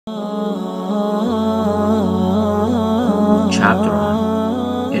chapter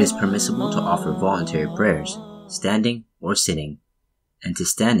on it is permissible to offer voluntary prayers, standing or sitting, and to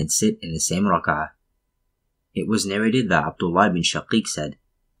stand and sit in the same rak'ah. It was narrated that Abdullah bin Shaqiq said,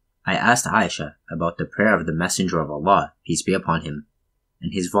 I asked Aisha about the prayer of the Messenger of Allah, peace be upon him,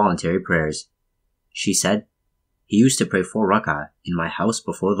 and his voluntary prayers. She said, he used to pray 4 rak'ah in my house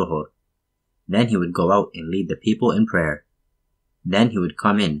before Dhuhr. Then he would go out and lead the people in prayer. Then he would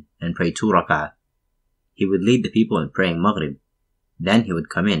come in and pray 2 rak'ah. He would lead the people in praying Maghrib. Then he would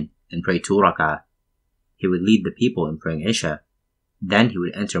come in and pray 2 rak'ah. He would lead the people in praying Isha. Then he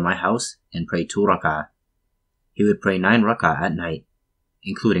would enter my house and pray 2 rak'ah. He would pray 9 rak'ah at night,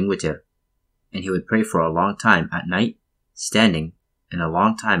 including witr. And he would pray for a long time at night, standing, and a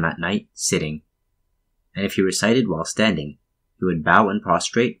long time at night, sitting. And if he recited while standing, he would bow and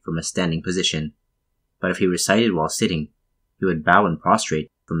prostrate from a standing position. But if he recited while sitting, he would bow and prostrate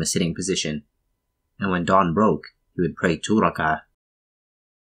from a sitting position. And when dawn broke, he would pray 2 rak'ah.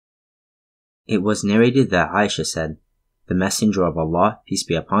 It was narrated that Aisha said, the Messenger of Allah, peace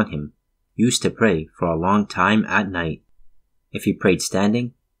be upon him, used to pray for a long time at night. If he prayed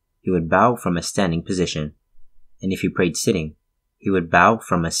standing, he would bow from a standing position. And if he prayed sitting, he would bow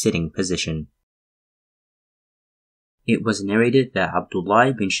from a sitting position. It was narrated that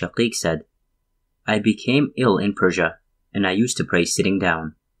Abdullah bin Shaqiq said, I became ill in Persia, and I used to pray sitting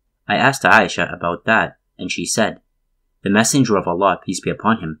down. I asked Aisha about that, and she said, the Messenger of Allah, peace be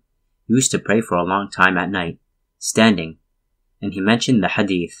upon him, used to pray for a long time at night, standing, and he mentioned the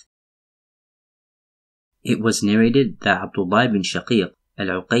Hadith. It was narrated that Abdullah bin Shaqiq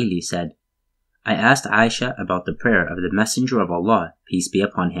al-Uqayli said, I asked Aisha about the prayer of the Messenger of Allah, peace be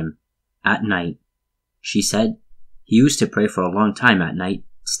upon him, at night. She said, he used to pray for a long time at night,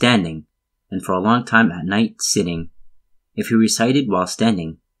 standing, and for a long time at night, sitting. If he recited while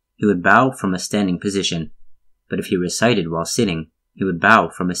standing, he would bow from a standing position, but if he recited while sitting, he would bow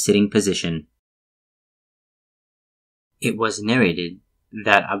from a sitting position. It was narrated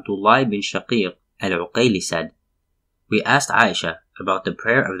that Abdullah bin Shaqiq al-Uqayli said, we asked Aisha about the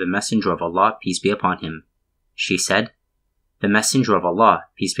prayer of the Messenger of Allah, peace be upon him. She said, the Messenger of Allah,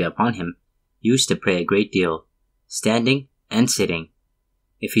 peace be upon him, used to pray a great deal, standing and sitting.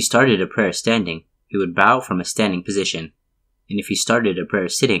 If he started a prayer standing, he would bow from a standing position, and if he started a prayer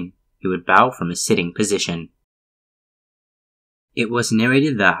sitting, he would bow from a sitting position. It was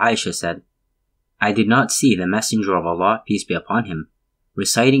narrated that Aisha said, I did not see the Messenger of Allah, peace be upon him,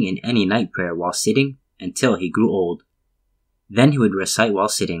 reciting in any night prayer while sitting until he grew old. Then he would recite while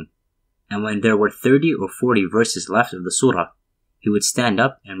sitting, and when there were 30 or 40 verses left of the surah, he would stand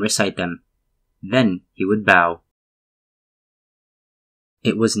up and recite them. Then he would bow.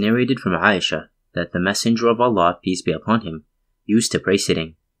 It was narrated from Aisha that the Messenger of Allah, peace be upon him, used to pray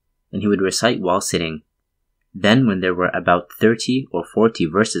sitting, and he would recite while sitting. Then when there were about 30 or 40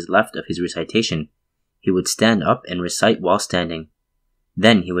 verses left of his recitation, he would stand up and recite while standing.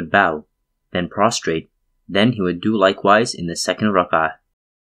 Then he would bow, then prostrate, then he would do likewise in the second rak'ah.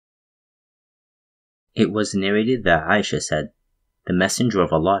 It was narrated that Aisha said, the Messenger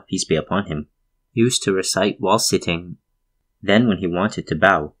of Allah, peace be upon him, used to recite while sitting. Then when he wanted to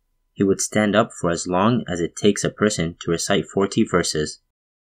bow, he would stand up for as long as it takes a person to recite 40 verses.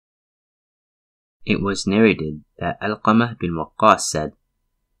 It was narrated that Alqamah bin Waqqas said,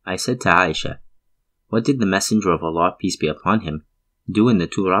 I said to Aisha, what did the Messenger of Allah, peace be upon him, do in the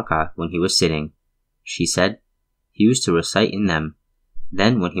 2 rak'ah when he was sitting? She said, he used to recite in them.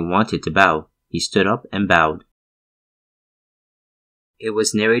 Then when he wanted to bow, he stood up and bowed. It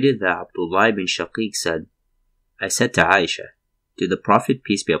was narrated that Abdullah bin Shaqiq said, I said to Aisha, did the Prophet,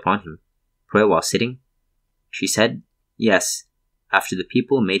 peace be upon him, pray while sitting? She said, yes, after the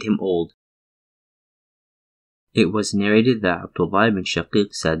people made him old. It was narrated that Abdullah bin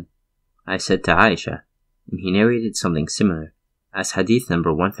Shaqiq said, I said to Aisha, and he narrated something similar, as Hadith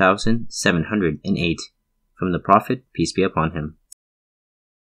number 1708, from the Prophet, peace be upon him.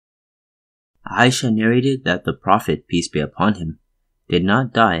 Aisha narrated that the Prophet, peace be upon him, did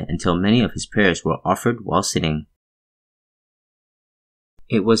not die until many of his prayers were offered while sitting.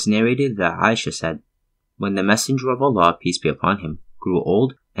 It was narrated that Aisha said, when the Messenger of Allah, peace be upon him, grew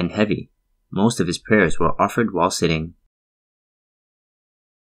old and heavy, most of his prayers were offered while sitting.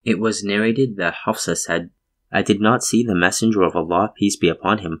 It was narrated that Hafsa said, I did not see the Messenger of Allah, peace be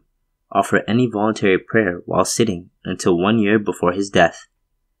upon him, offer any voluntary prayer while sitting until 1 year before his death,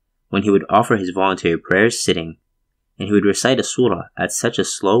 when he would offer his voluntary prayers sitting, and he would recite a surah at such a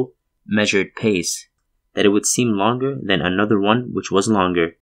slow, measured pace that it would seem longer than another one which was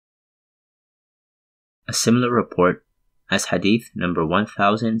longer. A similar report, as Hadith number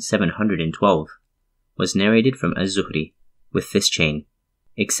 1712, was narrated from Az-Zuhri, with this chain,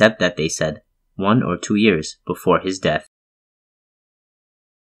 except that they said 1 or 2 years before his death.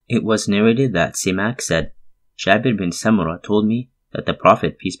 It was narrated that Simak said, Jabir bin Samurah told me that the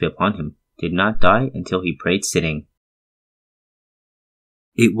Prophet, peace be upon him, did not die until he prayed sitting.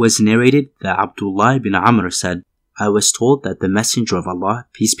 It was narrated that Abdullah bin Amr said, I was told that the Messenger of Allah,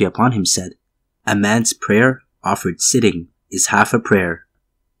 peace be upon him, said, a man's prayer offered sitting is half a prayer.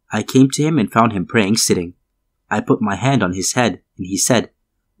 I came to him and found him praying sitting. I put my hand on his head, and he said,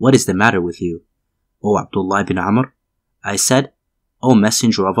 what is the matter with you, O Abdullah bin Amr? I said, O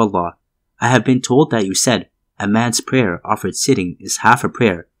Messenger of Allah, I have been told that you said, a man's prayer offered sitting is half a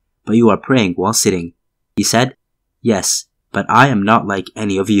prayer, but you are praying while sitting. He said, yes, but I am not like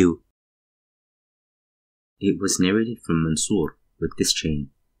any of you. It was narrated from Mansur with this chain,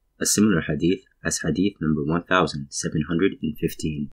 a similar hadith as hadith number 1715.